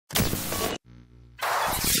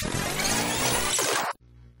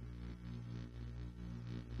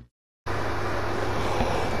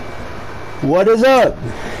What is up,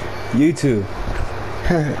 YouTube?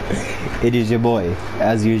 It is your boy,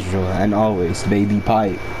 as usual and always, Baby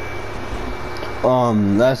Pipe.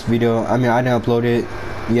 Last video, I didn't upload it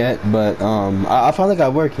yet, but I finally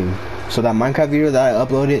got working. So that Minecraft video that I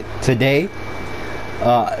uploaded today,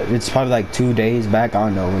 it's probably like 2 days back. I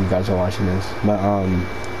don't know when you guys are watching this, but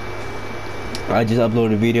I just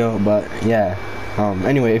uploaded a video. But yeah,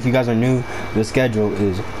 anyway, if you guys are new, the schedule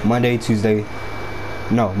is Monday,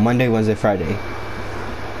 Wednesday, Friday.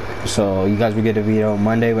 So you guys will get a video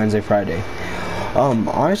Monday, Wednesday, Friday.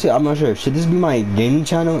 Honestly, I'm not sure. Should this be my gaming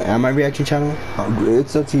channel and my reaction channel?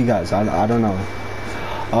 It's up to you guys. I don't know.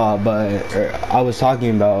 But I was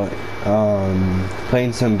talking about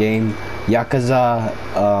playing some game, Yakusu.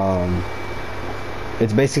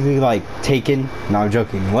 It's basically like Taken. No, I'm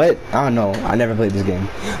joking. What? I don't know. I never played this game,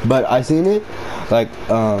 but I seen it. Like,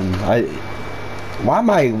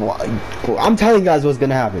 I'm telling you guys what's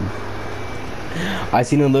gonna happen. I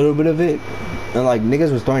seen a little bit of it, and like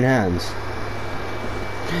niggas was throwing hands.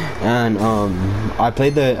 And I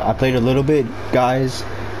played a little bit, guys.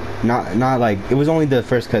 Not like it was only the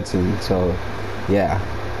first cutscene, so yeah.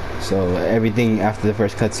 So everything after the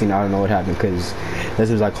first cutscene, I don't know what happened, because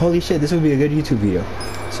this was like, holy shit, this would be a good YouTube video.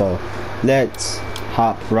 So let's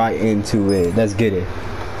hop right into it. Let's get it.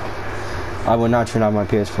 I will not turn off my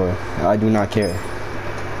PS4. I do not care.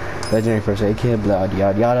 Legendary first aid kit, blah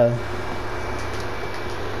yada yada.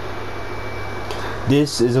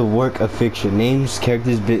 This is a work of fiction. Names,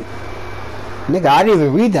 characters, bit. Nigga, I didn't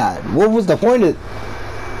even read that. What was the point of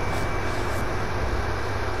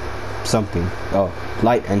something? Oh,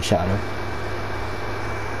 light and shadow.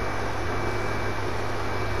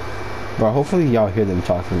 Bro, hopefully y'all hear them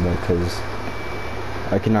talking though, because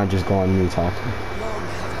I cannot just go on me talking.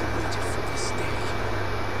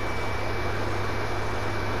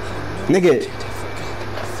 Nigga,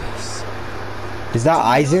 is that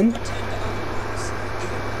Aizen?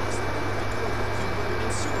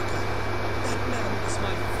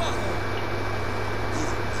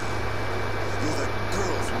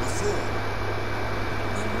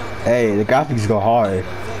 Hey, the graphics go hard.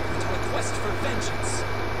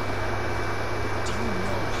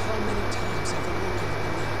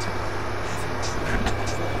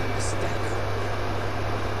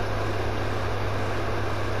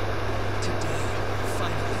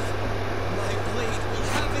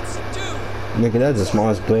 Nigga, that's the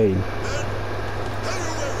smallest blade.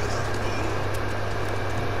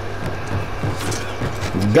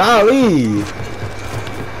 Golly!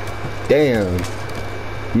 Damn.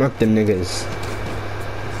 Murk them niggas.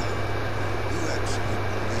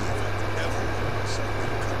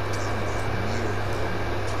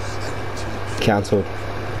 Cancelled.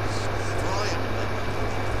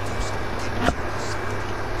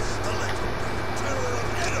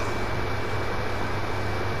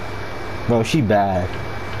 Bro, she bad.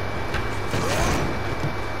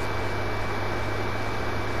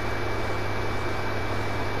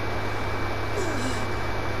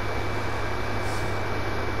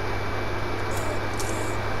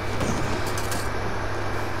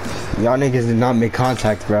 Y'all niggas did not make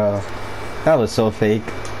contact, bro. That was so fake.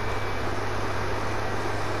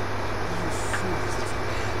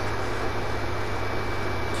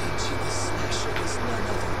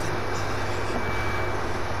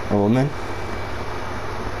 A woman?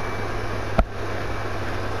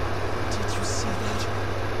 Did you see that?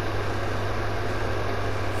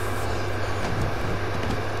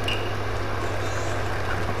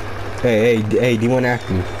 Hey, do you want to act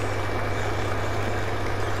me?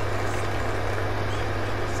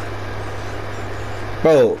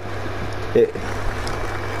 Bro,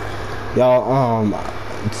 y'all,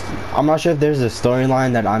 I'm not sure if there's a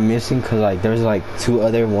storyline that I'm missing, cause like there's like 2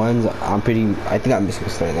 other ones. I think I'm missing a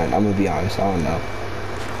storyline. I'm gonna be honest, I don't know.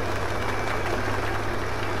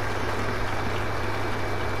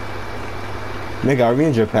 Nigga, are we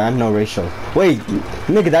in Japan? No, racial. Wait,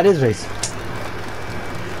 nigga, that is race.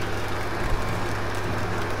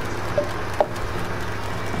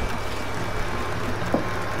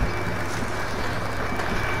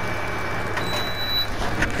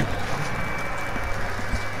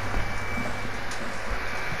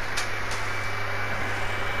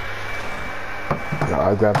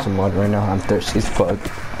 I'll grab some water right now. I'm thirsty as fuck.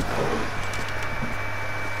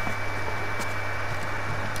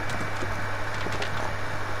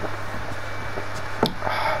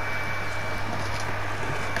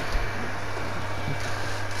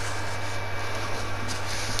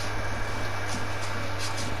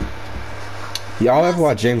 Y'all ever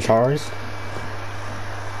watch James Charles?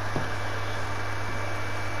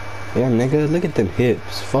 Yeah, nigga, look at them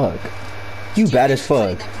hips. Fuck. You bad as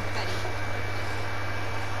fuck.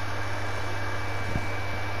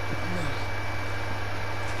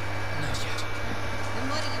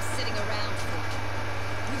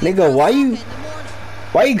 Nigga,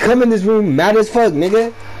 why you come in this room mad as fuck, nigga?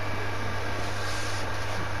 You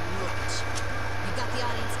got the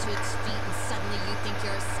audience to its feet and suddenly you think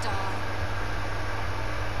you're a star.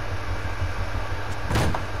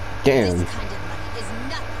 Damn. This kind of money is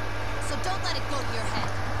nothing, so don't let it go to your head.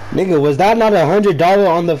 Nigga, was that not $100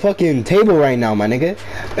 on the fucking table right now, my nigga?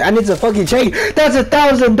 I need to fucking change. That's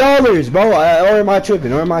 $1,000, bro. Or am I tripping?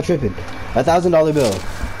 $1,000 bill.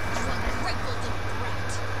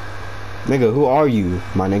 Nigga, who are you,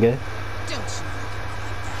 my nigga? Don't you look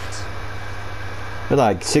like that. You're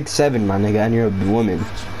like 6'7", my nigga, and you're a woman. I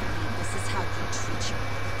can't believe this is how you treat your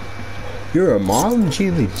mother. You're a mom?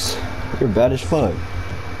 Jeez. You're bad as fuck.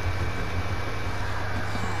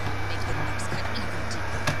 Make the next cut even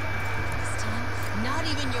deeper. This time, not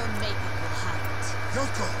even your makeup will hide it.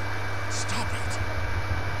 Yoko, stop it.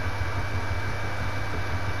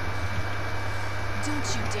 Don't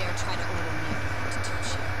you dare try to order me around,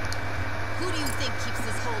 Toshi. Who do you think keeps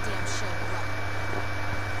this whole damn show running?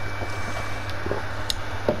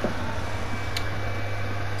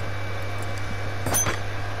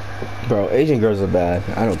 Bro, Asian girls are bad.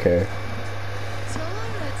 I don't care.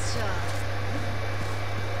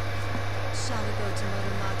 Shall we go to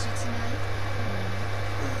Motomachi tonight?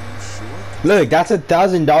 Are you sure? Look, that's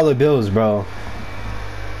 $1,000 bills, bro.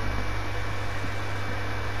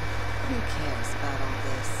 Who cares about all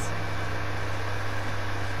this?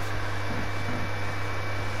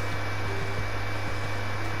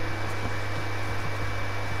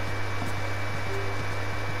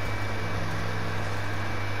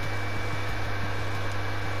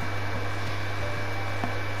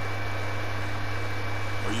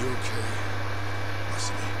 Are you okay?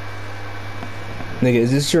 Listening. Nigga,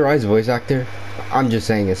 is this Jiraiya's voice actor? I'm just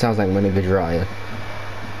saying, it sounds like my nigga Jiraiya.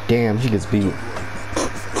 Damn, she gets beat. Let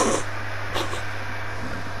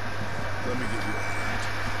me get you a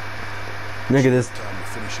hand. Nigga, this... Time to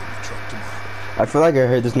finish in the truck tomorrow. I feel like I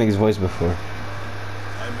heard this nigga's voice before. I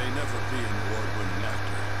may never be an award-winning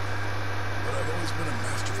actor, but I've always been a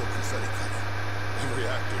masterful confetti cutter. Every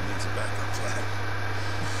actor needs a backup plan.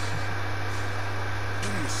 What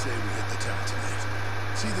do you say we hit the town tonight?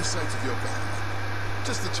 See the sights of Yokohama.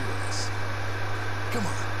 Just the two of us. Come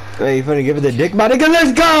on. Hey, you finna give it the dick, my nigga?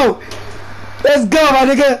 Let's go! Let's go, my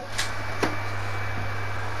nigga!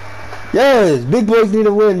 Yes, big boys need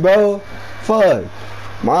a win, bro. Fuck.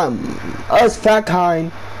 Us fat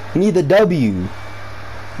kind need the W.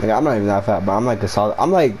 Nigga, I'm not even that fat, but I'm like a solid. I'm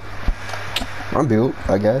built,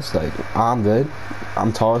 I guess. Like, I'm good.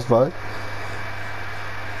 I'm tall as fuck.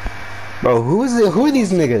 Bro, who are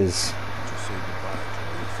these niggas? Just say goodbye to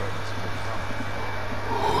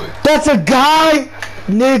all your friends. That's a guy?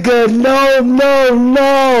 Nigga,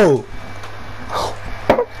 no.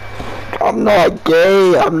 I'm not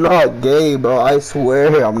gay. I'm not gay, bro. I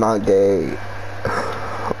swear I'm not gay.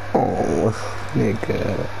 Oh, nigga. Don't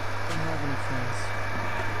have any friends.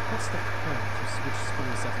 What's the point if you switch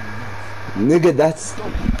schools every month? Nigga, that's...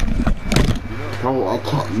 Bro, I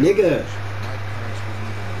can't... Nigga.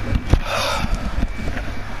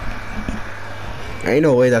 Ain't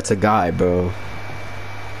no way that's a guy, bro.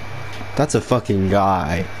 That's a fucking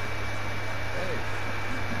guy. Hey,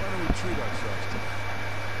 why don't we treat ourselves tonight?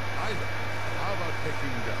 Either. How about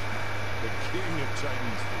Peking duck, the king of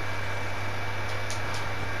Chinese food?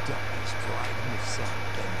 The duck is dried in the sun,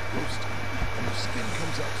 then roasted, and the skin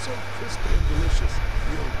comes out so crispy and delicious,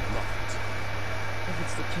 you'll love it. If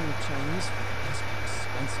it's the king of Chinese food, it must be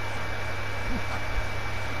expensive.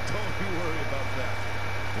 Don't you worry about that.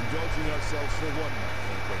 Indulging ourselves for one night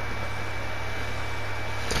won't break the bank.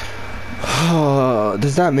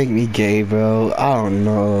 Does that make me gay, bro? I don't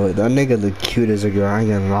know. That nigga look cute as a girl. I ain't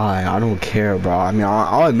gonna lie. I don't care, bro. I mean,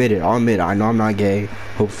 I'll admit it. I know I'm not gay,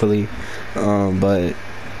 hopefully. But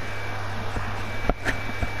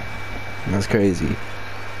that's crazy.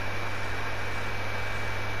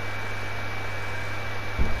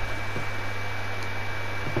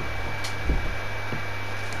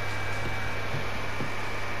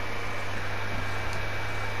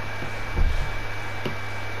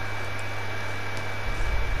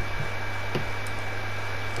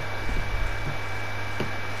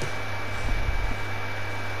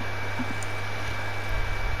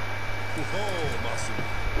 Whoa, Massimo.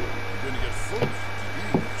 You're gonna get full if you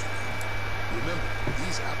eat. Remember,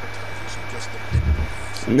 these appetizers are just the big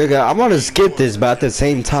ones. Nigga, I want to skip this, but at the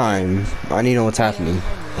same time, I need to know what's happening. I'm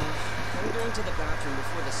going to the bathroom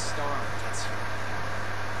before the star gets here.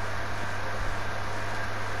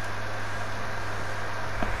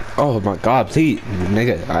 Oh my god, please.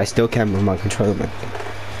 Nigga, I still can't move my controller.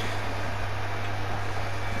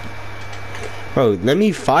 Bro, let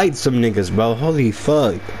me fight some niggas, bro. Holy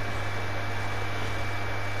fuck.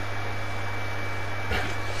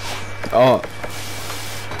 Oh.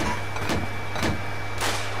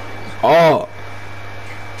 Oh.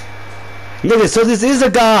 Nigga, so this is a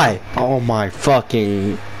guy. Oh my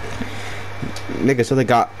fucking. Nigga, so the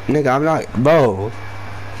guy. Nigga, I'm not. Bro.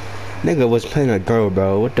 Nigga was playing a girl,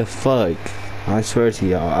 bro. What the fuck? I swear to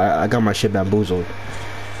y'all. I got my shit bamboozled.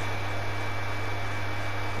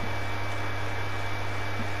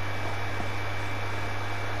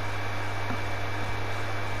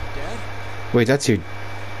 Dad? Wait, that's your.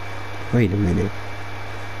 Wait a minute.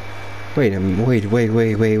 Wait a minute. Wait.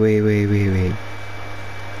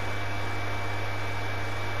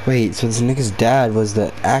 Wait, so this nigga's dad was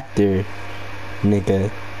the actor, nigga,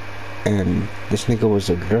 and this nigga was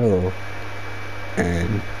a girl, and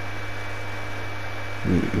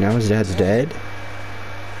now his dad's dead?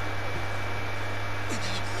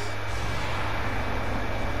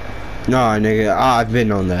 Nah, nigga, I've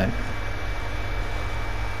been on that.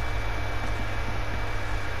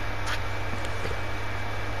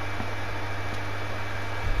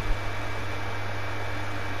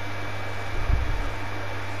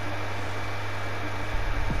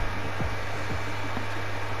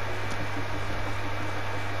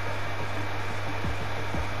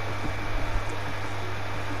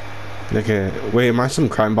 Okay, wait, am I some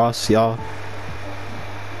crime boss, y'all?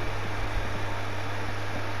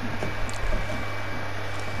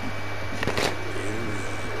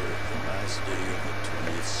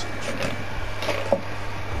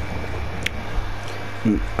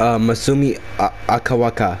 Masumi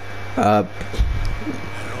Akawaka. I'm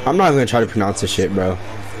not even gonna try to pronounce this shit, bro.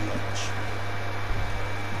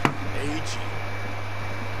 I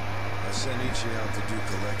sent Ichi out to do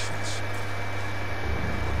collections.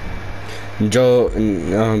 Joe,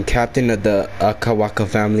 captain of the Akawaka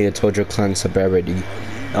family of Tojo clan severity.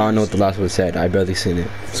 I don't know what the last one said. I barely seen it,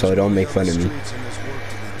 so don't make fun of me. Yakuza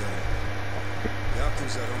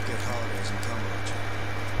don't get holidays in Tamarocha.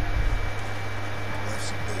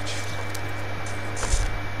 Life's a bitch.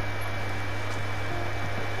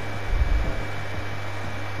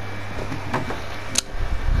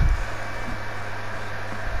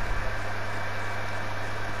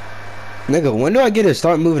 Nigga, when do I get to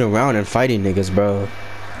start moving around and fighting niggas, bro?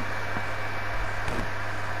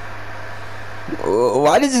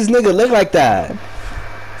 Why does this nigga look like that?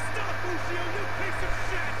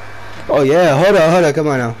 Oh yeah, hold on, come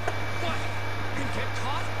on now.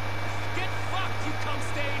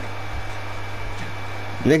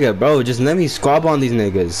 Nigga, bro, just let me squab on these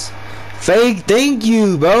niggas. Fake, thank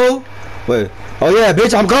you, bro. Wait, oh yeah,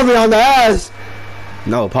 bitch, I'm covering on the ass.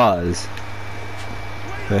 No, pause.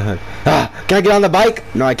 Can I get on the bike?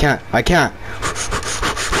 No, I can't.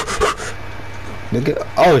 Nigga,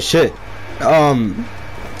 oh shit.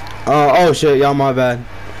 Oh shit, y'all, my bad.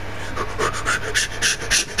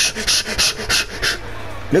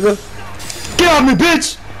 Nigga, get off me,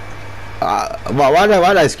 bitch! Why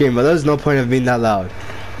did I scream? But there's no point of being that loud.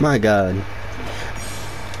 My god.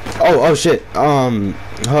 Oh shit.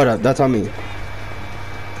 Hold up, that's on me.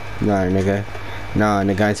 Nah, nigga,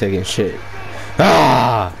 I ain't taking shit.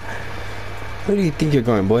 Ah! Where do you think you're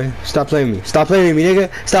going, boy? Stop playing with me. Stop playing with me, nigga.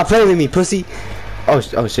 Stop playing with me, pussy. Oh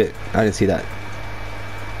shit. I didn't see that.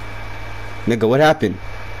 Nigga, what happened?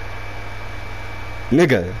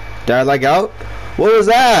 Nigga, did I like out? What was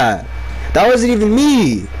that? That wasn't even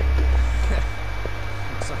me. Looks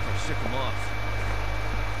like I shook him off.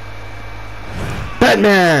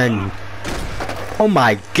 Batman! Oh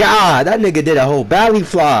my god, that nigga did a whole belly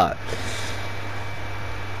flop.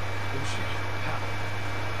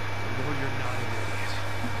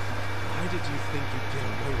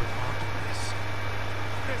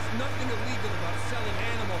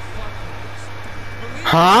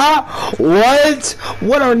 Huh? What?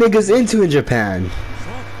 What are niggas into in Japan?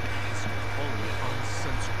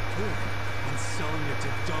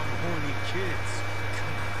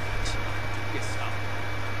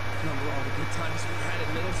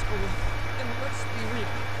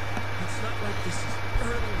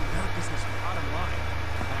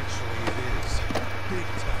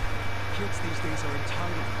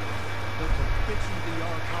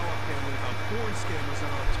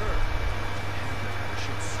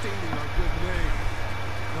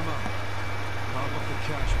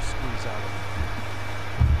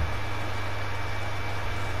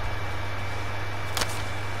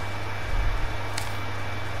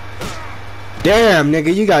 Damn,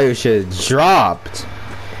 nigga, you got your shit dropped.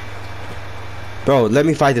 Bro, let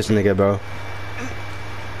me fight this nigga, bro. Did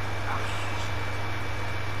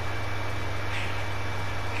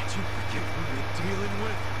you forget who you're dealing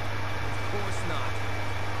with? Of course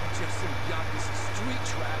out this is street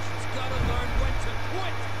trash who's gotta learn when to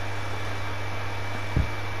quit.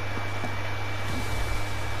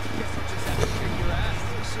 Guess you just have to kick your ass.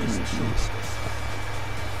 This is choices.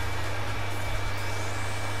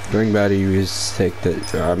 During battle, you just take the.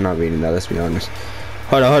 I'm not reading that. Let's be honest.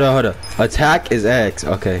 Hold on. Attack is X.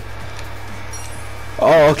 Okay.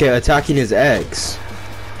 Oh, okay. Attacking is X.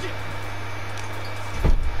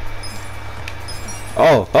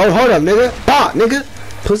 Oh, hold up, nigga. Bah, nigga.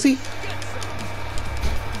 Pussy.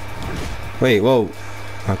 Wait, whoa.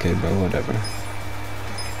 Okay, bro. Whatever.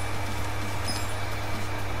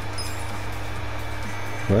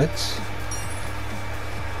 What?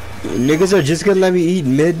 Niggas are just gonna let me eat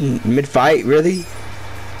mid fight, really?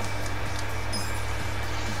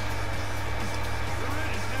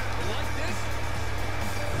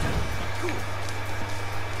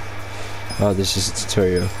 Oh, this is a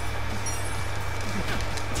tutorial.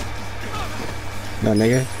 No,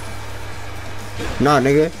 nigga. Nah,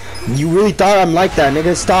 nigga. You really thought I'm like that,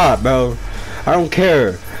 nigga? Stop, bro. I don't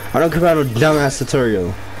care. I don't care about no dumbass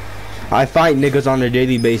tutorial. I fight niggas on a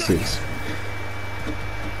daily basis.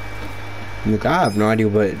 Look, I have no idea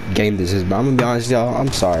what game this is, but I'm gonna be honest, y'all.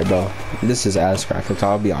 I'm sorry, bro. This is ass graphics,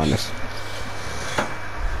 I'll be honest.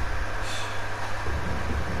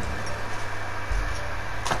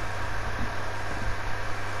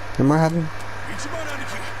 Am I having?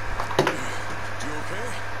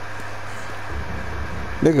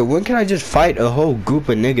 Nigga, when can I just fight a whole group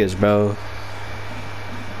of niggas, bro?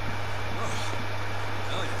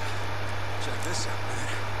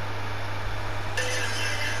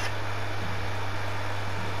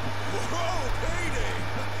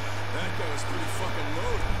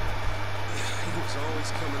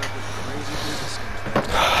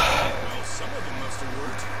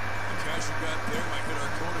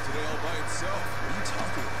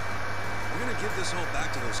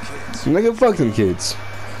 Nigga, fuck them kids.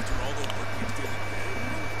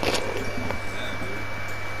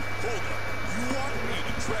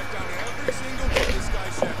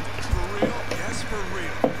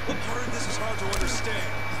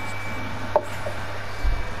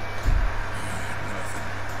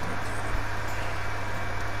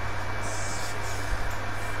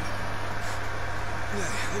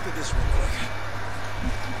 Look at this real quick.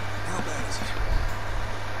 How bad is it?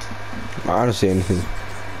 I don't see anything. Yeah,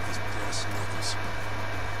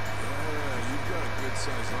 you've got a good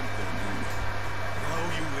size lump there, dude. Oh,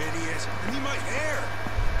 you idiot. I need my hair.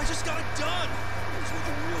 I just got it done. It was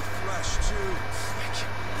looking real fresh, too.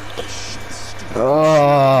 Shit, stupid.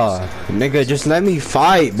 Oh, nigga, just let me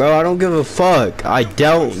fight, bro. I don't give a fuck. I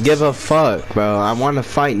don't give a fuck, bro. I want to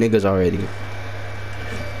fight niggas already.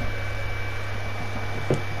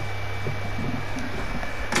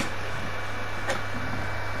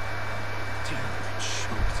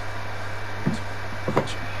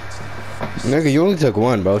 Nigga, you only took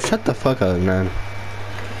one, bro. Shut the fuck up, man.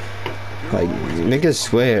 Like, niggas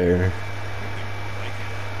swear.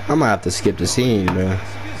 I'm gonna have to skip the scene, bro.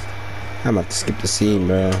 I'm gonna have to skip the scene,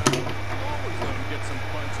 bro.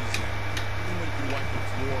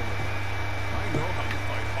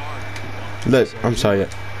 Look, I'm sorry.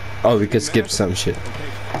 Oh, we could skip some shit.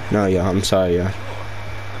 No, yeah, I'm sorry, yeah.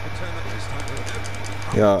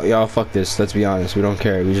 Y'all, fuck this. Let's be honest. We don't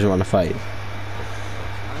care. We just want to fight.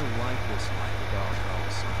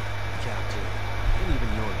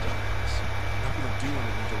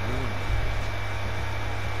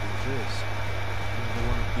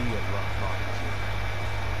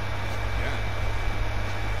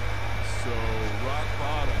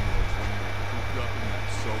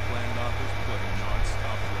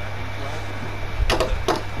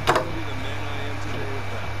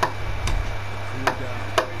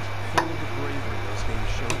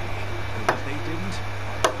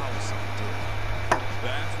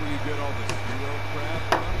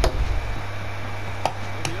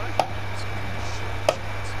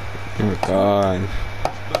 Oh god.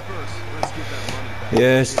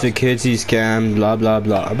 Yes, the kids he scammed, blah blah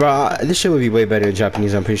blah. Bro, this shit would be way better in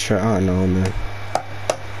Japanese, I'm pretty sure. I don't know, man.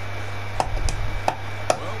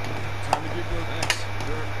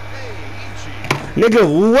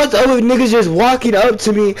 Nigga, what's up with niggas just walking up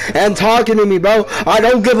to me and talking to me, bro? I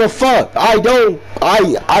don't give a fuck. I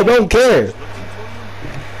don't care.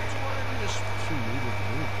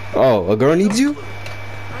 Oh, a girl needs you?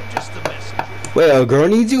 Wait, a girl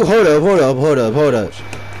needs you? Hold up.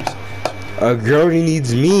 A girl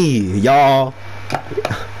needs me, y'all.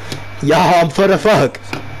 Y'all, I'm for the fuck.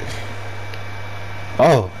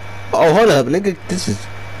 Oh, hold up, nigga. This is.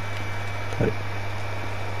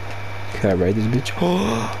 Can I ride this bitch?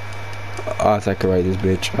 Oh, I thought I could ride this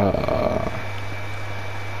bitch.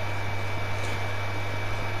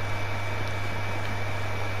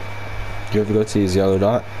 You have to go to his yellow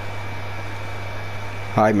dot.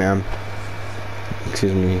 Hi, ma'am.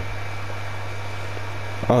 Excuse me.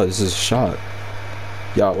 Oh, this is a shot.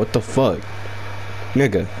 Yo, what the fuck?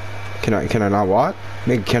 Nigga. Can I not walk?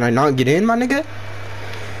 Nigga, can I not get in, my nigga?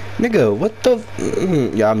 Nigga, what the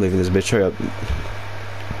yeah, I'm leaving this bitch. Hurry up.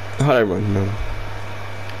 How'd I run? No.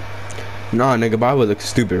 Nah, nigga, but I would look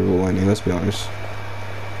stupid rule running, let's be honest.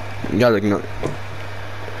 You gotta look no.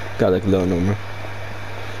 Gotta look low number.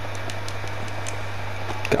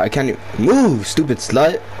 I can't even move, stupid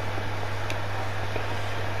slut.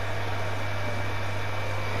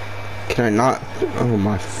 Can I not? Oh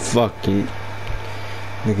my fucking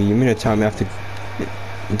nigga! You mean to tell me I have to?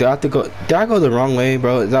 Do I have to go? Did I go the wrong way,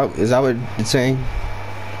 bro? Is that what it's saying?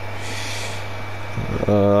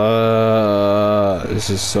 This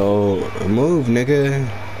is so move, nigga.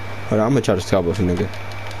 Hold on, I'm gonna try to stop with a nigga.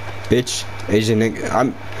 Bitch, Asian nigga.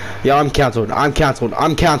 I'm canceled. I'm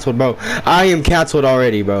canceled, bro. I am canceled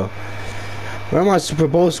already, bro. Where am I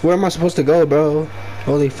supposed to go, bro?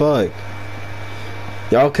 Holy fuck.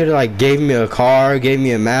 Y'all could have like gave me a car, gave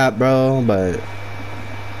me a map, bro, but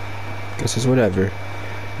guess it's whatever.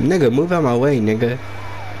 Nigga, move out my way, nigga.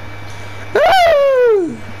 Ah!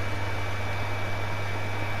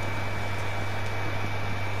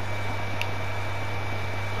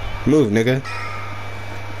 Move, nigga.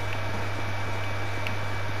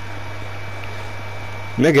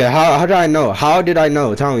 Nigga, how did I know? How did I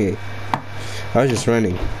know? Tell me. I was just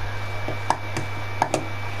running.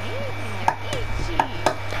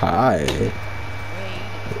 Hi.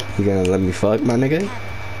 You gonna let me fuck, my nigga?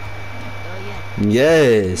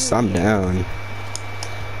 Yes, I'm down.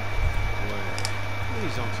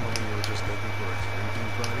 Please don't tell me you were just looking for a drinking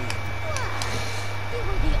buddy. You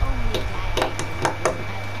were the only guy I knew who would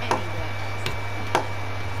have anywhere else to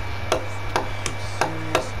be.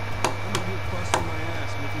 Serious? I'm out here busting my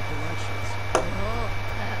ass making collections. Oh,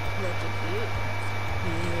 look at you.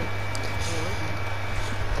 Big, important.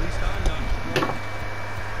 At least I'm not drunk.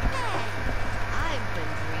 Hey, I've been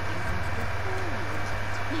drinking since before you were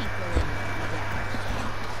twinkle in the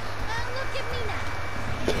dark. Look at me now.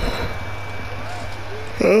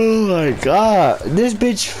 Oh my god, this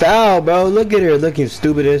bitch foul, bro. Look at her looking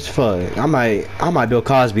stupid as fuck. I might Bill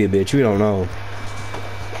Cosby a bitch. We don't know.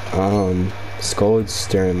 Scold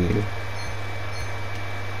staring me.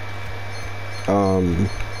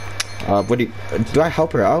 What do I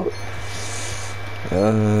help her out?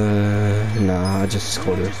 Nah, I just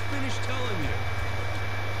scold I her. just finished telling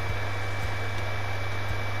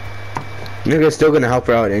you. Nigga's still gonna help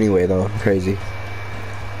her out anyway, though. Crazy.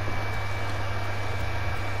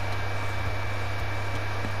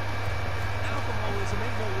 Alcoholism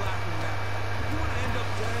ain't no laughing matter. You want to end up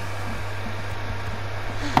dead?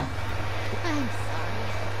 I'm sorry.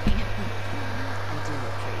 I do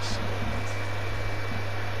appreciate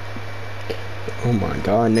it. Oh my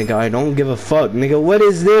god, nigga, I don't give a fuck. Nigga, what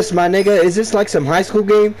is this, my nigga? Is this like some high school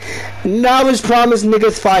game? No, I was promised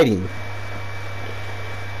niggas fighting.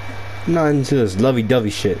 Not into this lovey-dovey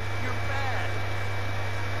shit. You're bad.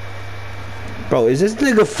 Bro, is this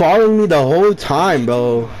nigga following me the whole time,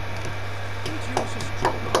 bro? Did you just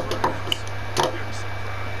drunk on her ass? You're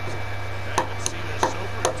surprised. I haven't seen her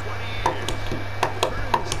sober in 20 years. Her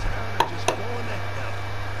in this town are just going to hell.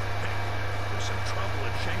 Hey, there's some trouble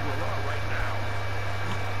at Shangri-La right now.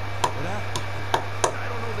 What happened? I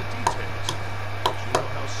don't know the details. But you know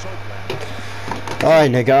how soap lasts.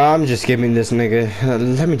 Alright, nigga, I'm just giving this nigga.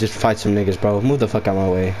 Let me just fight some niggas, bro. Move the fuck out my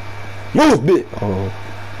way. Move, bitch! Oh.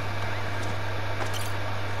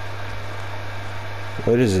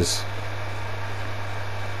 What is this?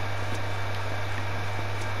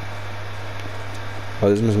 Oh,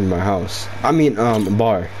 this must be my house. I mean,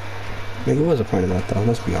 bar. Nigga, what's the point of that, though?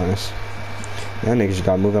 Let's be honest. That nigga just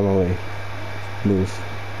gotta move out my way. Move.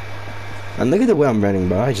 And look at the way I'm running,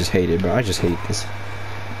 bro. I just hate it, bro. I just hate this.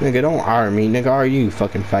 Nigga, don't R me. Nigga, are you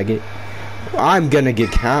fucking faggot? I'm gonna get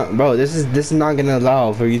count, bro. This is not gonna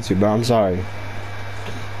allow for YouTube, bro. I'm sorry.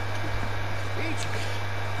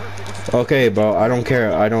 Okay, bro. I don't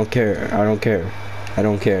care. I don't care. I don't care. I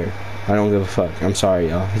don't care. I don't give a fuck. I'm sorry,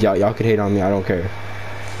 y'all. Y'all could hate on me. I don't care.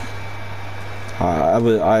 I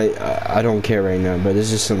don't care right now, but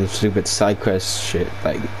this is some stupid side quest shit.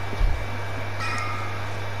 Like,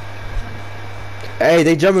 hey,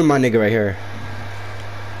 they jumping my nigga right here.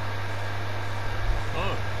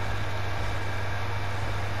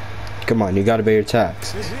 Come on, you gotta pay your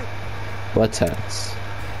tax. What tax?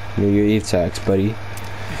 New Year Eve tax, buddy.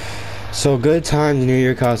 So good times, New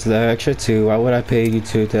Year cost the extra too. Why would I pay you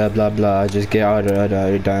to blah blah? Just get out of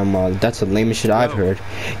the damn mall. That's the lamest shit I've heard.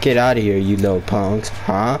 Get out of here, you little punks.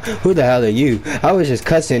 Huh? Who the hell are you? I was just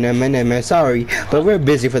cussing them and man, sorry, but we're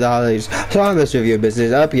busy for the holidays, so I must review your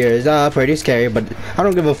business. Up here is pretty scary, but I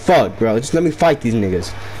don't give a fuck, bro. Just let me fight these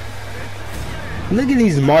niggas. Look at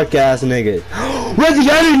these mark ass niggas. Where'd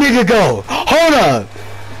the other nigga go? Hold up.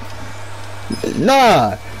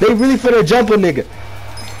 Nah, they really finna jump a nigga.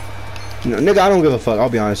 No, nigga, I don't give a fuck.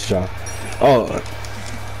 I'll be honest with y'all. Oh,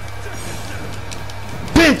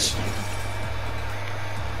 bitch.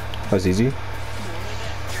 That's easy.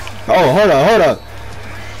 Oh, hold up,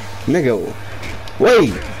 nigga.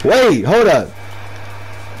 Wait, hold up.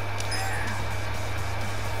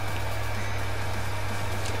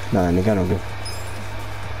 Nah, nigga, I don't give.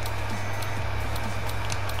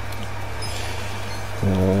 I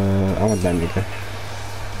want that nigga.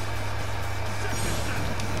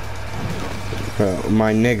 Bro,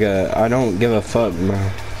 my nigga, I don't give a fuck,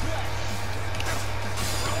 man.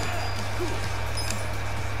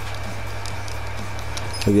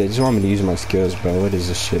 Yeah, just want me to use my skills, bro. What is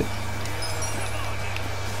this shit?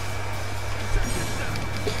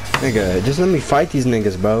 Nigga, just let me fight these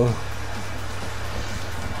niggas, bro.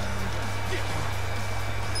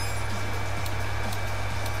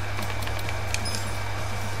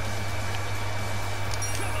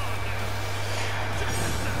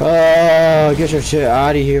 Oh, get your shit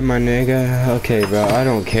out of here, my nigga. Okay, bro, I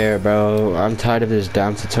don't care, bro. I'm tired of this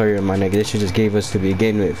damn tutorial, my nigga. This shit just gave us to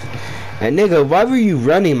begin with. And nigga, why were you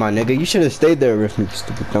running, my nigga? You should have stayed there with me,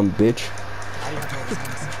 stupid dumb bitch.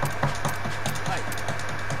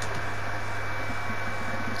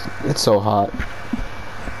 It's so hot.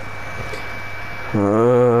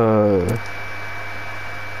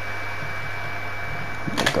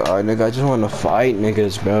 God, nigga, I just want to fight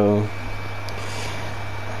niggas, bro.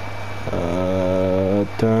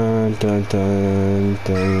 Dun dun dun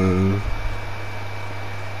dun.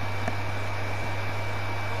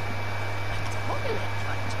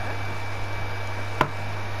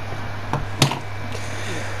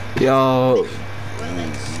 Yo.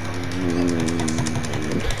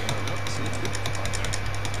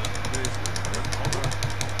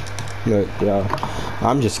 Look, yo.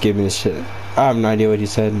 I'm just skipping this shit. I have no idea what he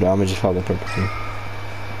said, but I'm gonna just follow perfectly.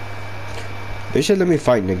 They should let me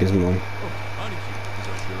fight niggas more.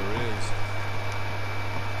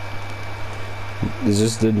 Is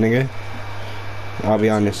this the nigga? I'll be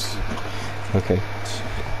honest. Okay. Let's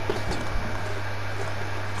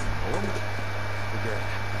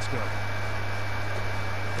go.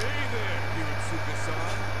 Hey there, Yakusu-san.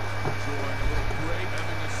 Enjoying a little break,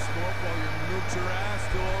 having a smoke while your moocher ass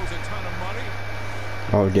still owes a ton of money?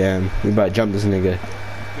 Oh damn, we about to jump this nigga. You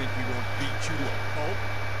think we won't beat you to a pulp?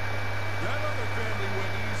 That other family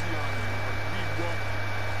went easy on you, but we won't.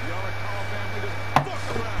 The Arakawa family doesn't fuck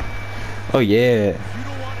around. Oh yeah. If you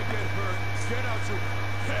don't want to get hurt, get out your...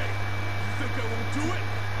 Hey, you think I won't do it?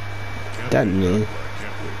 That nigga. I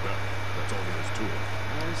can't play back. That's all there is to it.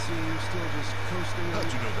 I see you're still just coasting on. How'd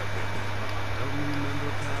you know that, baby? Don't you remember,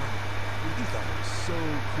 pal? You thought it was so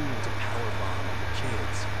cool to powerbomb all the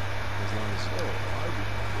kids. As long as Oh, I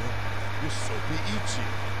remember. You're Soapy Ichi. I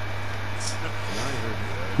heard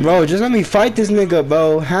that. Bro, just let me fight this nigga,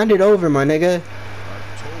 bro. Hand it over, my nigga. I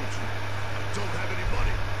told you. I don't have any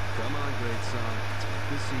money. Come on, great son. Take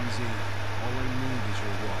this easy. All I need is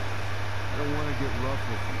your wallet. I don't want to get rough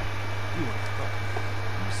with you. You want to fuck.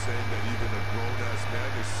 You saying that even a grown-ass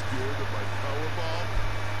man is scared of my powerbomb?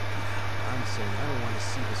 I'm saying I don't want to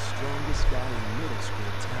see the strongest guy in middle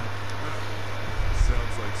school tap.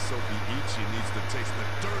 Sounds like Soapy Ichi needs to taste the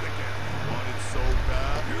dirt again. Want it so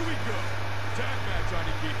bad? Here we go. Tag match,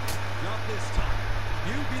 Aniki. Not this time.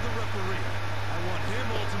 You be the referee. I want him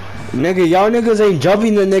all to myself. Nigga, y'all niggas ain't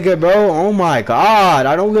jumping the nigga, bro. Oh my god,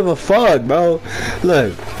 I don't give a fuck, bro.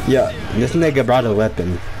 Look, yeah, this nigga brought a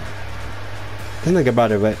weapon. This nigga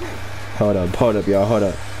brought a weapon. Hold up, y'all, hold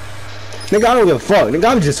up. Nigga, I don't give a fuck. Nigga,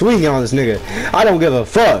 I'm just swinging on this nigga. I don't give a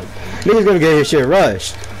fuck. Nigga's gonna get his shit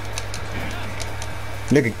rushed.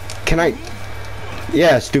 Nigga, can I?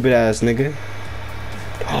 Yeah, stupid ass nigga.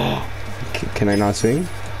 Can I not swing?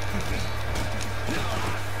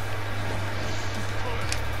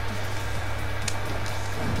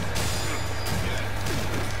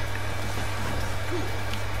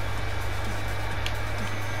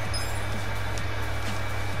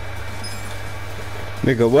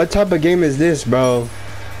 Nigga, what type of game is this, bro?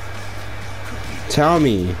 Tell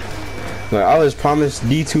me. Like, I was promised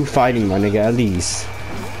D2 fighting, my nigga, at least.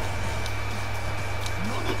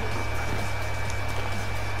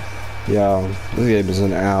 Yo, this game is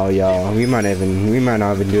an L, y'all. We might not even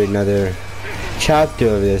do another chapter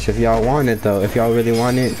of this if y'all want it though. If y'all really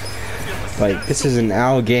want it, like this is an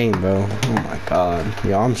L game, bro. Oh my god,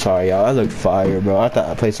 yo, I'm sorry, y'all. I looked fire, bro. I thought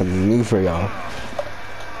I played something new for y'all.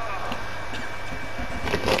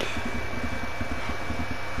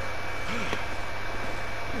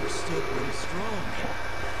 You're still pretty strong.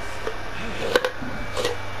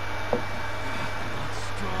 Not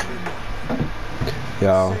strong enough.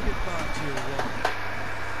 Yo, Say goodbye to your water.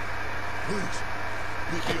 Please,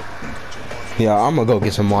 pick me up and get your water. yeah, I'm gonna go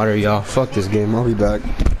get some water, y'all. Fuck this game. I'll be back.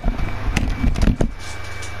 Well,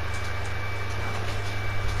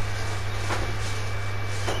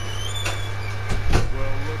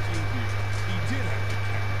 looky here. He did have the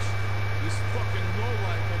cash. This fucking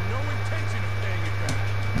lowlife had no intention of paying it back.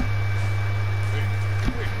 Hey,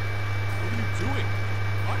 wait. What are you doing?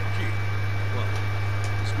 Mikey! Well,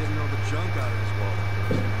 just getting all the junk out of his wallet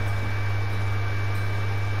first, you know?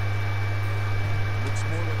 Looks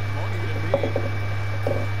more like money to me.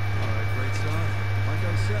 All right, great son. Like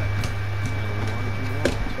I said, you know, want if you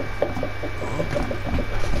want. Okay.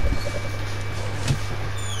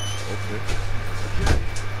 Okay,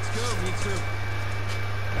 let's go, me too.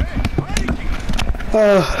 Hey, Mikey!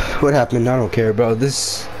 What happened? I don't care, bro.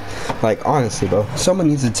 This, like, honestly, bro. Someone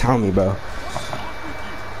needs to tell me, bro. What's wrong with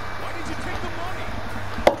you? Why did you take the money?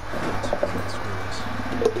 Screw this.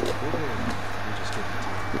 We'll just get the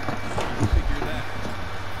time. You figure that.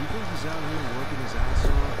 You think he's out here working his ass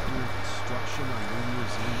off doing construction on New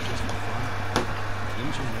Year's Eve just for fun?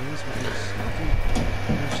 Engineers with his smoking?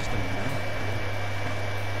 He's just a man, man.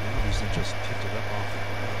 Nobody's just picked it up off the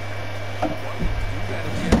ground. Why would you do that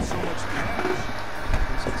if you had so much cash?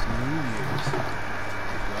 Because it's New Year's. He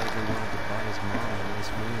probably wanted to buy his mom a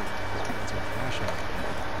nice meal. That's what cash out.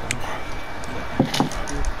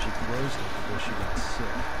 She closed it because she got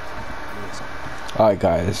sick. Listen. Alright,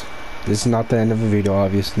 guys. This is not the end of the video,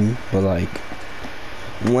 obviously. But, like,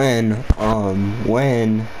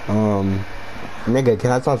 nigga,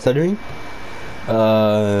 can I stop stuttering?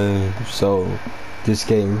 So, this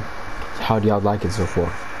game, how do y'all like it so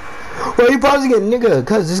far? Well, you pausing it, nigga,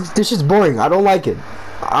 cause this shit's boring. I don't like it.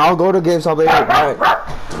 I'll go to GameStop later. Alright.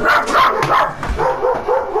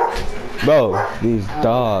 Bro, these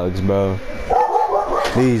dogs, bro.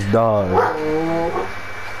 These dogs.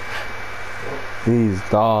 These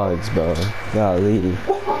dogs, bro. Golly.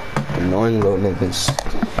 Annoying little niggas.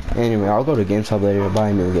 Anyway, I'll go to GameStop later and buy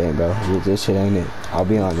a new game, bro. This shit ain't it. I'll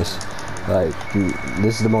be honest. Like,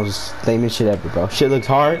 this is the most famous shit ever, bro. Shit looks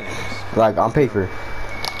hard. Like, on paper.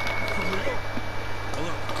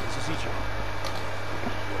 Hello, this is Ichigo.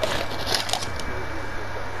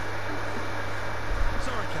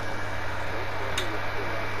 Sorry, Captain.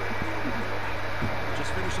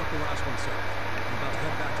 Just finished up the last one, sir. I'm about to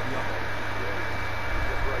head back to the office.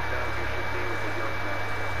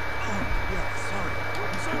 Oh, yeah, sorry.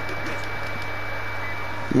 I'm sorry. Yes.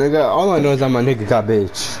 Nigga, all I know is that my nigga got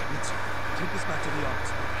bitch. Take this back to the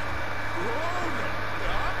office. Oh, no.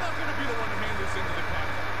 I'm not gonna be the one to hand this into the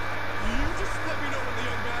captain. You just let me know when the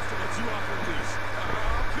young master lets you off your leash.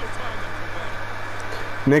 I'll kill time then for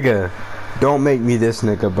that. Nigga, don't make me this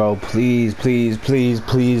nigga, bro. Please, please, please,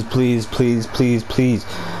 please, please, please, please, please,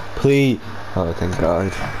 please. Oh, thank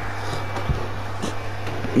God.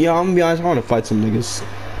 Yeah, I'm gonna be honest, I wanna fight some niggas.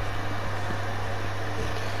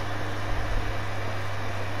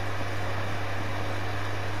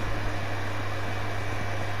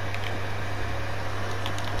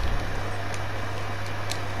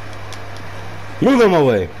 Move him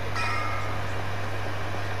away.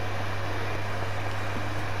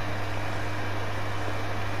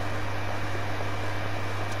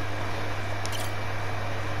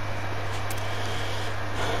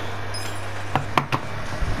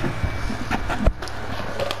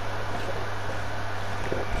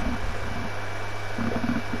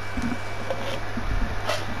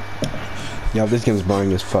 Yo, this game's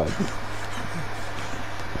boring as fuck.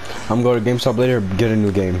 I'm going to GameStop later, get a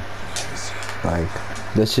new game. Like,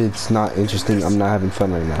 this shit's not interesting. I'm not having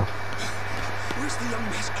fun right now. Where's the young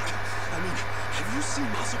master? I mean, have you seen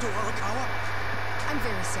Masato Arakawa? I'm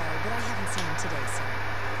very sorry, but I haven't seen him today, sir.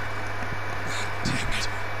 Damn it.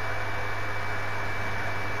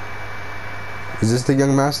 Is this the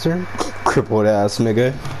young master? Crippled ass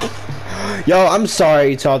nigga. Yo, I'm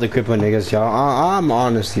sorry to all the crippled niggas, y'all. I'm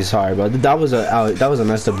honestly sorry, bro. That was a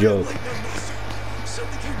messed up joke. Late young master.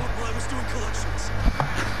 Something came up while I was doing collections.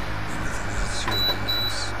 Anything else you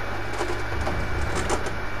notice?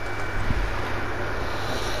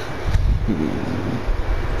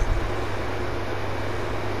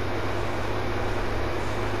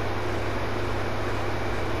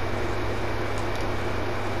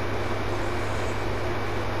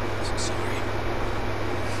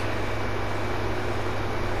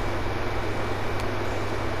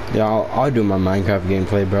 Yeah, I'll do my Minecraft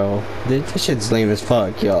gameplay, bro. This shit's lame as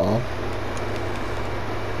fuck, y'all.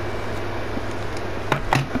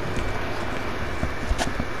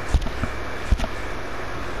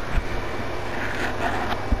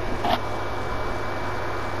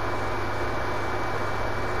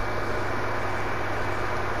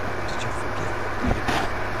 Did you forget?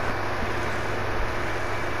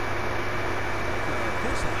 Of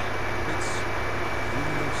course not. It's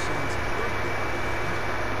Julio's son's birthday.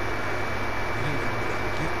 You didn't come without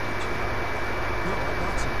a gift, did you? No, I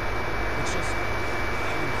bought some. It's just I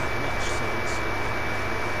didn't have much, so it's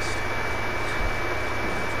lost.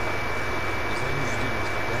 As long as you didn't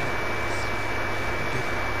tell Dad, you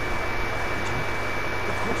didn't. Did you?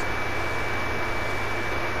 Of course not.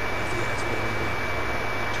 If he asks what I want,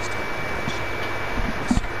 just tell him what I should.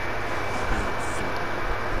 Yes, sir. You're a fool.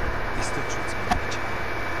 He still treats me like a child.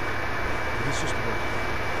 But it's just work.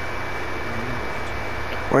 I mean,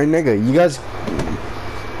 what? Wait, nigga, you guys.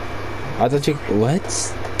 I thought you.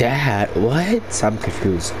 What's that? What? I'm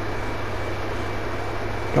confused.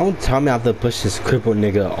 Don't tell me I have to push this crippled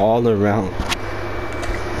nigga all around.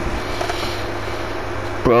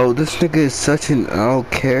 Bro, this nigga is such an owl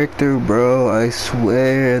character, bro. I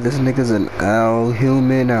swear, this nigga's an owl,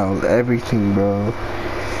 human, owl, everything, bro.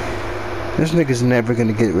 This nigga's never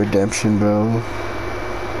gonna get redemption, bro.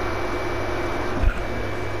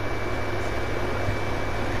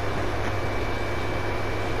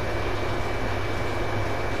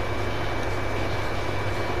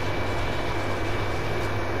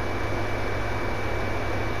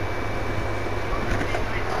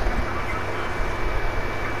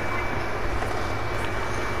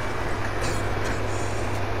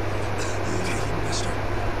 Okay, mister.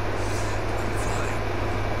 I'm fine.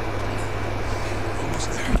 Almost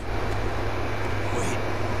there. Wait.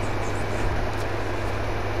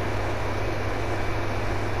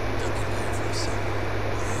 Duck in here for a second.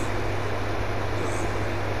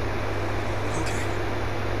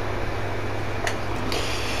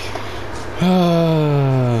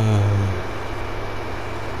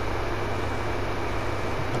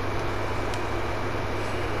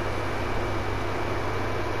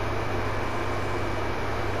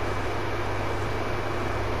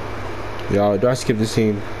 Y'all, do I skip the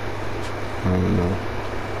scene? I don't know.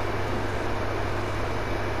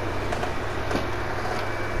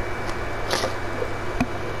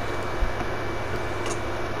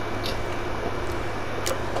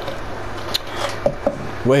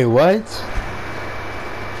 Wait, what? What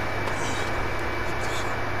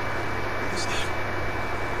was that?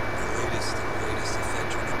 The latest and greatest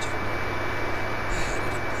ephedrine injector. I had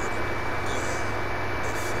it imported.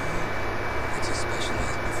 It's a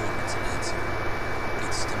specialized performance enhancer.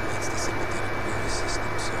 It stimulates the sympathetic nervous system,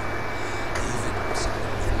 so even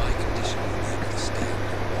someone with my condition will be able to stand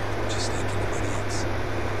and walk just like anybody else.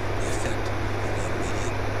 The effect will be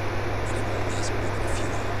immediate, and it won't last more than a few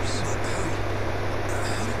hours. But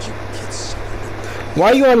how did you get someone to that?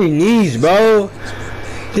 Why you on your knees, bro?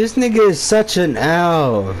 This nigga is such an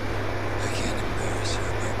owl. I can't embarrass you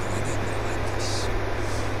by going in there like this.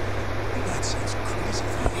 That sounds crazy,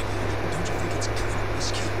 Vaughn. Don't you think it's kind of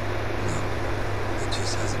risky? No. It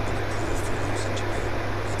just hasn't been approved for use in Japan.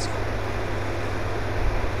 That's all.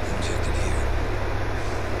 Inject it here.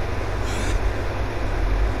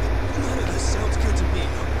 None of this sounds good to me,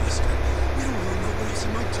 young master. We don't really know what else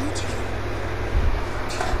it might do to you.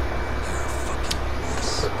 You're a fucking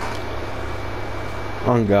mess.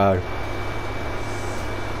 Oh God.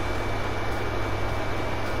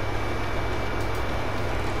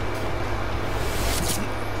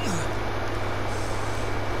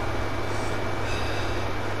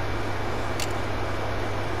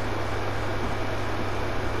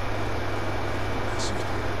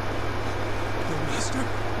 Young master?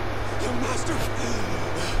 Young master?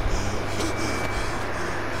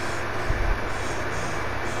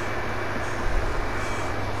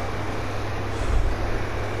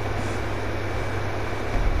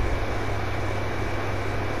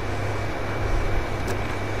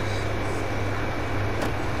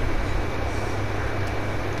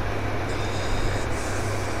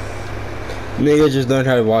 Nigga just learned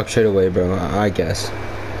how to walk straight away, bro. I guess.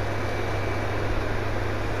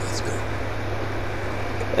 Let's go.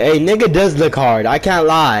 Hey, nigga does look hard. I can't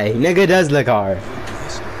lie. Nigga does look hard.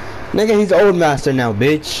 Master? Nigga, he's old master now,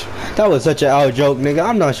 bitch. That was such an out joke, nigga.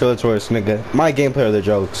 I'm not sure it's worse, nigga. My gameplay or the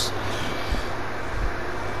jokes.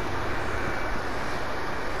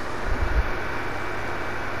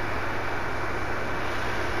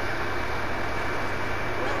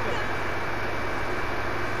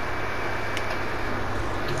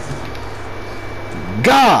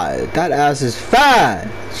 God, that ass is fat.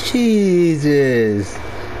 Jesus.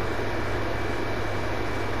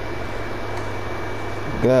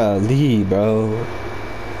 Golly, bro.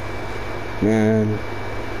 Man.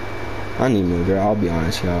 I need me a girl, I'll be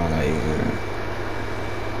honest, y'all. Like,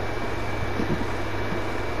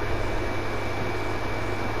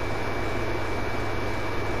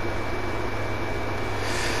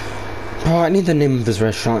 bro, I need the name of this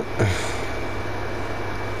restaurant.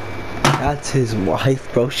 That's his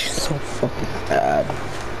wife, bro. She's so fucking bad.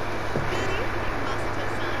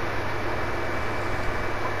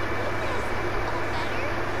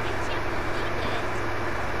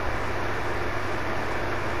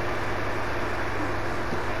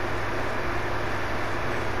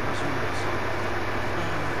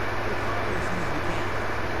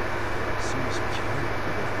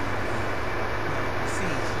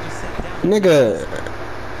 Nigga,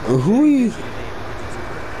 who you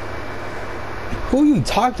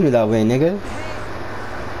talking to that way, nigga?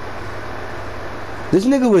 This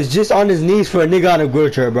nigga was just on his knees for a nigga on a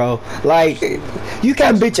wheelchair, bro. Like, you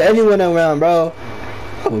can't bitch anyone around, bro.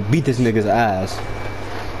 I would beat this nigga's ass.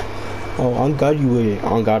 Oh, on God you wouldn't.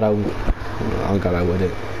 On God I would. On God I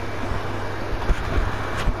wouldn't.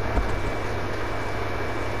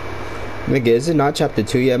 Nigga, is it not chapter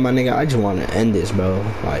 2 yet, my nigga? I just want to end this, bro.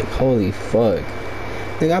 Like, holy fuck.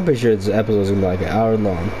 Nigga, I'm pretty sure this episode's gonna be like an hour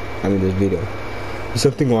long. I mean, this video. Is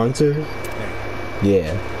something wrong, sir?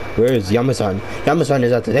 Yeah. Where is Yama-san? Yama-san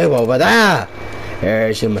is at the table over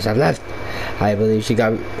there. She must have left. I believe she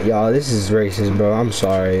got... Y'all, this is racist, bro. I'm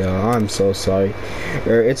sorry, y'all. I'm so sorry.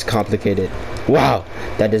 It's complicated. Wow.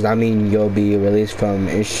 That does not mean you'll be released from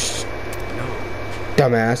ish...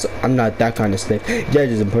 Dumbass, I'm not that kind of slave. Judge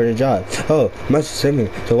is an important job. Oh, must send me.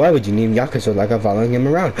 So why would you name Yakusu like I'm following him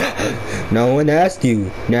around? No one asked you.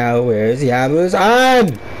 Now where's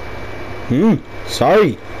Yamu-san?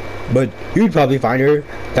 Sorry. But you'd probably find her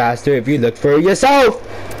faster if you looked for her yourself.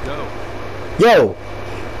 Yo.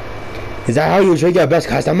 Is that how you treat your best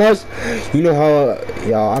customers? You know how...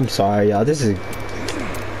 Y'all, I'm sorry, y'all. This is...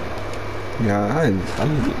 Yeah, I'm...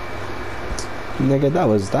 Nigga, that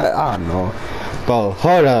was... that. I don't know. Bro,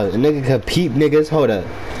 hold up. A nigga could peep niggas. Hold up.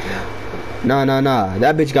 Nah.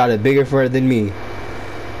 That bitch got a bigger fur than me.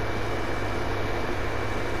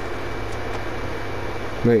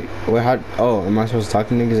 Wait, what? How? Oh, am I supposed to talk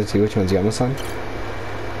to niggas and see which one's Yama-san?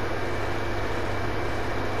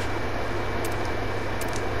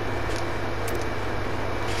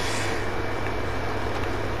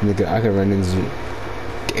 Nigga, I could run into...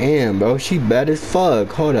 Damn, bro. She bad as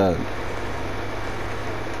fuck. Hold up.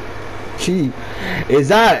 She... Is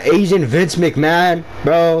that Asian Vince McMahon?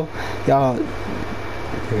 Bro. Y'all...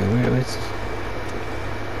 What's...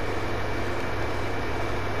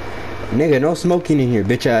 Nigga, no smoking in here,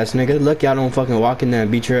 bitch ass nigga. Look, y'all don't fucking walk in there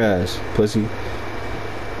and beat your ass, pussy.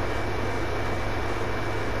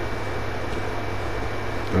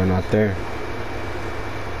 Oh, not there.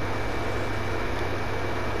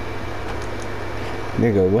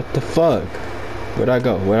 Nigga, what the fuck? Where'd I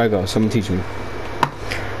go? Where'd I go? Someone teach me.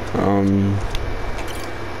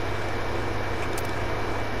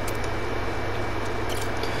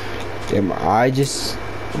 Damn, I just...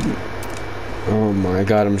 Oh my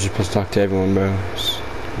god, I'm just supposed to talk to everyone, bro. I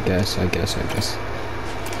guess.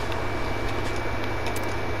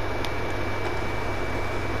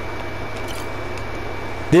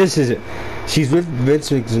 This is it. She's with Vince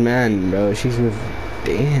McMahon, bro. She's with...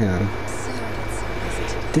 Damn.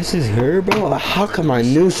 This is her, bro? How come I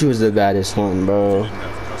knew she was the baddest one, bro?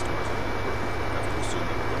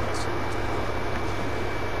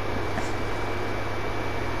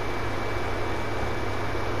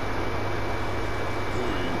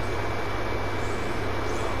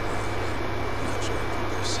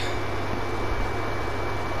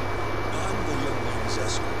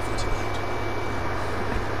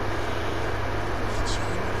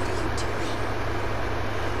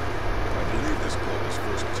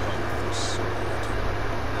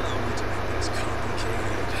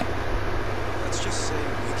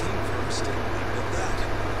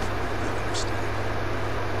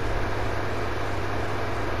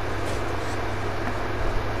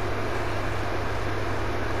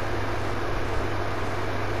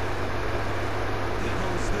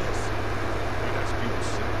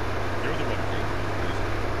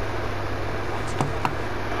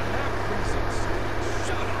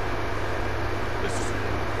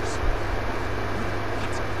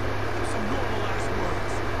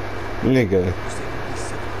 Nigga.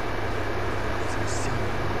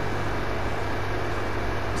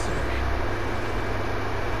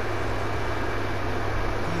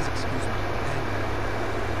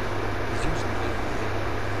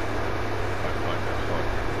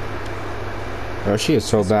 Bro, she is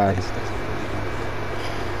so bad.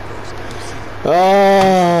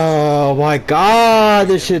 Oh my god,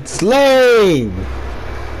 this shit's lame. The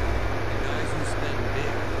guys who spend big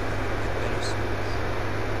get better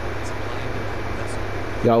service. Supply and demand, that's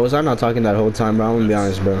all. Yo, was I not talking that whole time, bro? I'm gonna be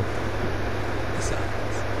honest, bro. Besides,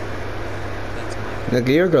 that's my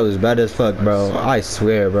Nigga, your girl is bad as fuck, bro. I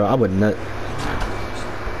swear, bro. I would not.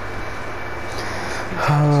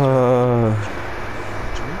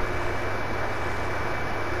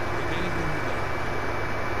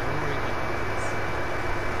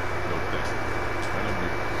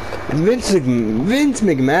 Vince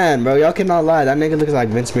McMahon, bro. Y'all cannot lie. That nigga looks like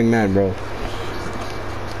Vince McMahon, bro.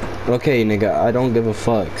 Okay, nigga. I don't give a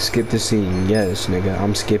fuck. Skip the scene. Yes, nigga.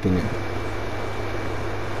 I'm skipping it.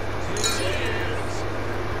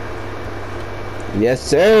 Yes,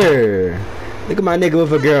 sir. Look at my nigga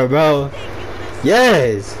with a girl, bro.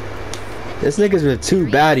 Yes. This nigga's with two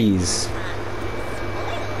baddies.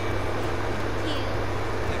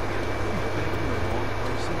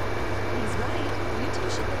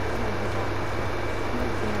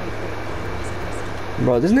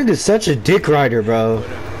 Bro, this nigga's such a dick rider, bro.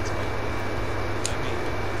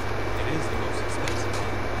 it is the most expensive thing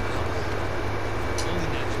in the house. Only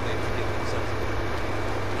naturally if you get themselves.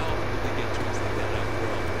 How often do they get trees like that after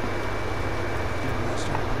all? Dear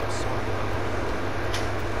master, I'm sorry about that.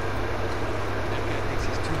 That guy thinks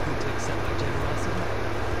he's too good to accept my generosity?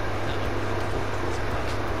 Not like we can afford to his pile.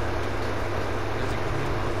 Does he come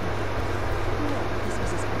here often? No, this was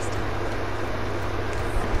his first time.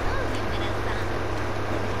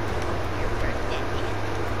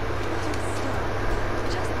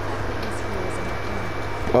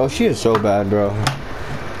 Oh, she is so bad, bro.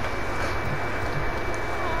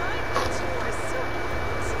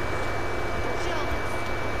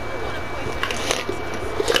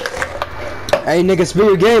 Hey, nigga, spill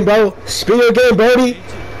your game, bro. Spill your game, Brody.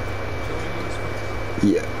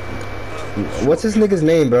 Yeah. What's this nigga's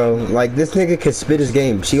name, bro? Like, this nigga can spit his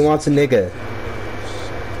game. She wants a nigga.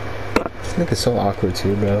 This nigga's so awkward,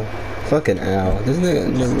 too, bro. Fucking Al. This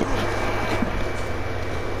nigga.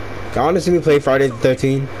 Y'all wanna see me play Friday the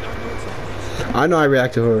 13th? I know I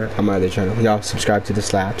react to her on my other channel. Y'all subscribe to the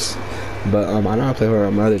slaps. But I know I play her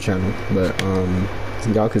on my other channel. But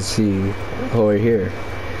y'all can see her here.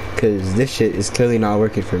 Cause this shit is clearly not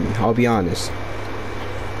working for me. I'll be honest.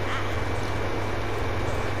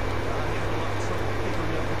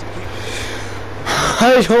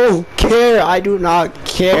 I don't care. I do not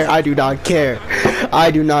care. I do not care.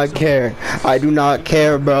 I do not care. I do not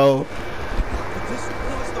care, bro. This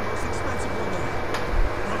was the most expensive one though. Promise.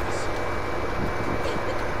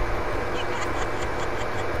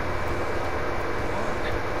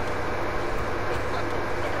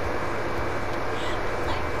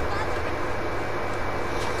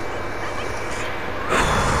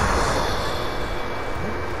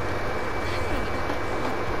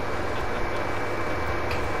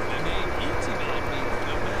 The name Eaty Man means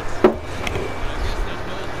the best. I guess there's no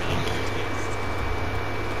common taste.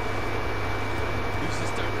 You should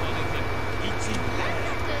start calling him Eaty Man.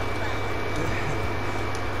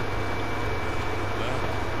 Well,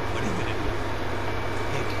 what is it?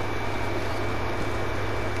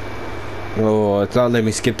 Oh, it's not letting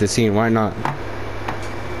me skip the scene. Why not?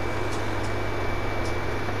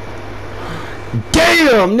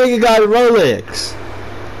 Damn, nigga got a Rolex.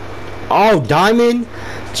 Oh, diamond?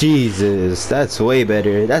 Jesus, that's way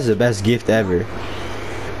better. That's the best gift ever. That's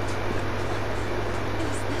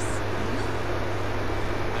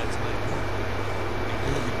my girl. I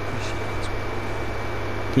really appreciate it.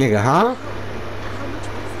 Nigga, huh? How much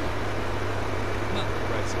was it? Not the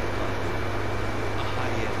price of a car. A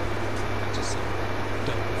high-end, just some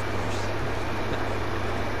dope, of course.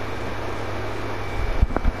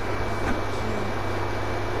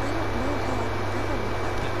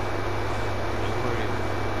 Don't worry.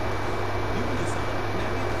 You can decide.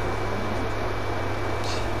 Maybe for a moment.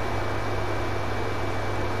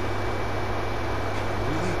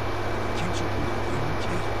 Really? Can't you be a woman,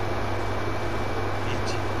 kid?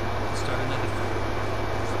 Itchy. Start another fight.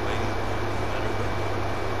 This lady, let her go.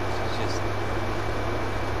 She's just...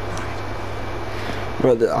 Right.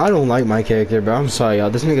 Bro, I don't like my character, bro. I'm sorry, y'all.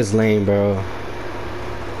 This nigga's lame, bro.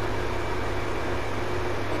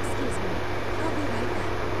 Excuse me. I'll be right back.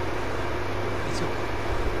 It's okay.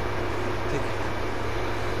 Take care.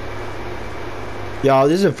 Y'all,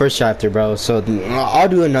 this is the first chapter, bro. So I'll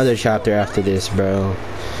do another chapter after this, bro.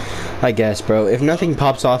 I guess, bro. If nothing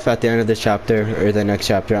pops off at the end of this chapter or the next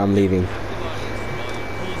chapter, I'm leaving.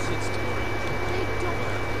 Bullshit story.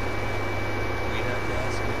 We have to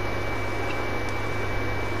ask you.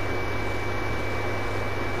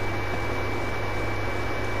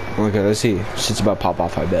 Okay, let's see. Shit's about to pop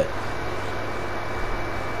off, I bet.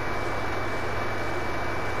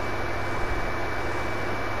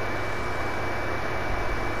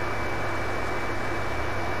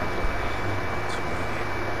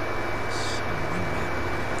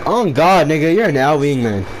 Oh God, nigga, you're an Al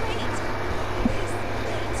wingman. Wait. Please, wait.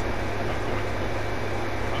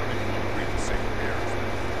 I don't even want to breathe the same air as them.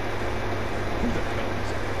 Who the hell is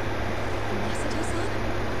that? Masato-san?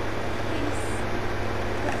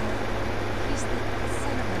 He's the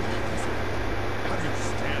son of a Yakusu. How do you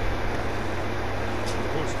stand it? Of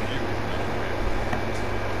course, to you, it's not a man.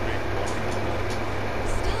 Big walking dog.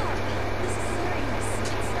 Stop! This is serious.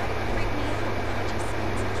 It's starting to freak me out. I just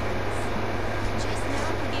spilled some drinks. Just now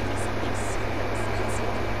he gave me something super expensive,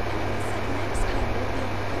 and he said next time it would be a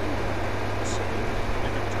wonder. So, you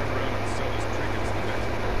can turn around and sell his trinkets the next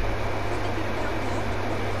day. And if he found out, what do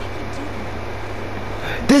you think he'd do then?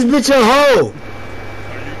 This bitch a hoe. Are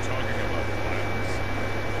you talking about violence?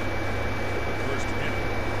 The first hit,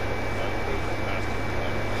 all the master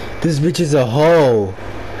plan. This bitch is a hoe.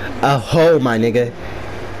 A hoe, my nigga. I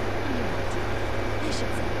should say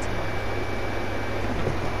it to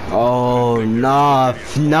him. Oh, nah,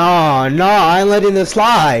 I ain't letting this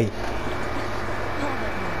slide. All that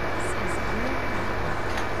matters is real hard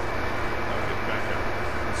work. Now get back out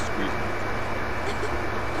and squeeze me.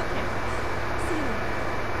 See you later.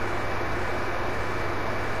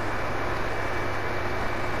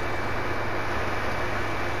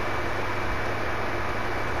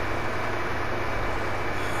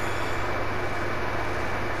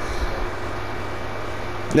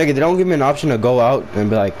 Nigga, they don't give me an option to go out and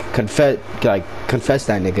be like, confess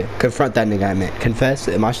that nigga. Confront that nigga, I meant. Confess?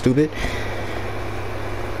 Am I stupid?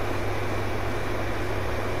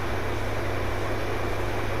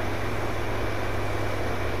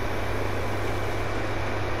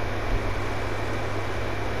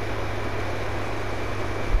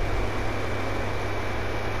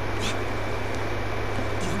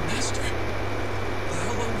 Young master,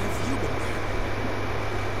 how long have you been there?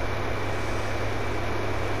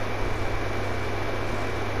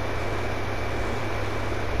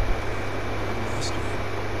 Master.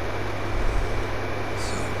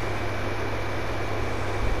 So,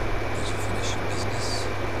 did you finish your business?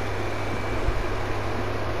 Let him know.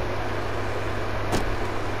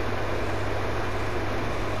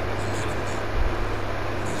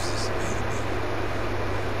 News is available.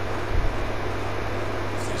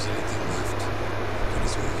 If there's anything left, might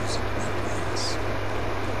as well use it right ways.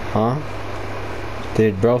 Huh?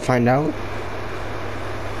 Did bro find out?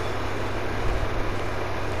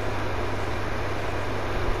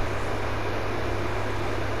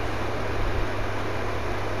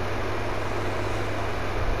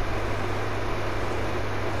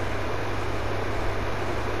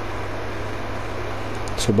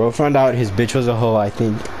 So bro found out his bitch was a hoe, I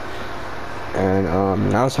think. And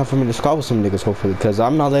now it's time for me to squabble some niggas, hopefully, because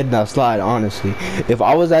I'm not letting that slide, honestly. If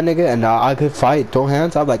I was that nigga and I could fight, throw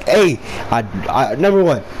hands, I'd be like, hey, number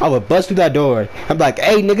one, I would bust through that door. I'm like,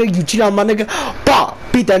 hey nigga, you cheat on my nigga, bah,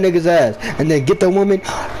 beat that nigga's ass, and then get the woman,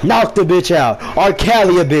 knock the bitch out, or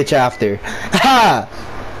Cali a bitch after. Ha!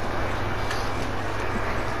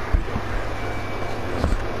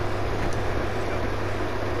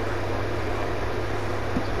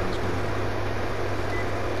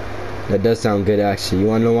 That does sound good, actually. You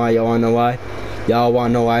wanna know why? Y'all wanna know why? Y'all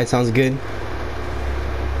wanna know why it sounds good?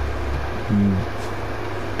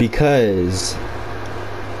 Because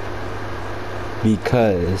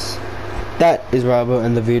that is where I will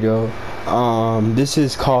end the video. This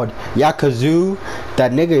is called Yakusu.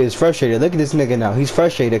 That nigga is frustrated. Look at this nigga now. He's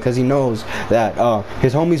frustrated because he knows that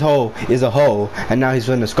his homie's hoe is a hoe, and now he's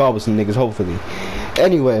gonna squabble with some niggas, hopefully.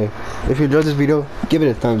 Anyway, if you enjoyed this video, give it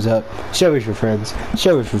a thumbs up, share it with your friends,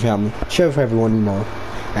 share it with your family, share it with everyone you know,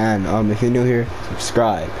 and if you're new here,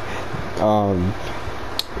 subscribe.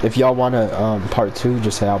 If y'all want a part 2,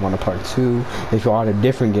 just say I want a part 2. If y'all want a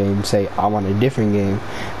different game, say I want a different game.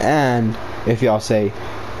 And if y'all say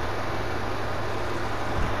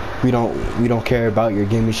we don't care about your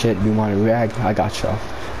gaming shit, we want to react, I got y'all.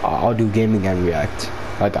 I'll do gaming and react.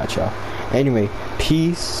 I got y'all. Anyway,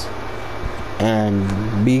 peace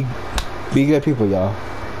and be good people, y'all.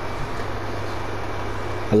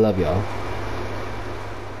 I love y'all.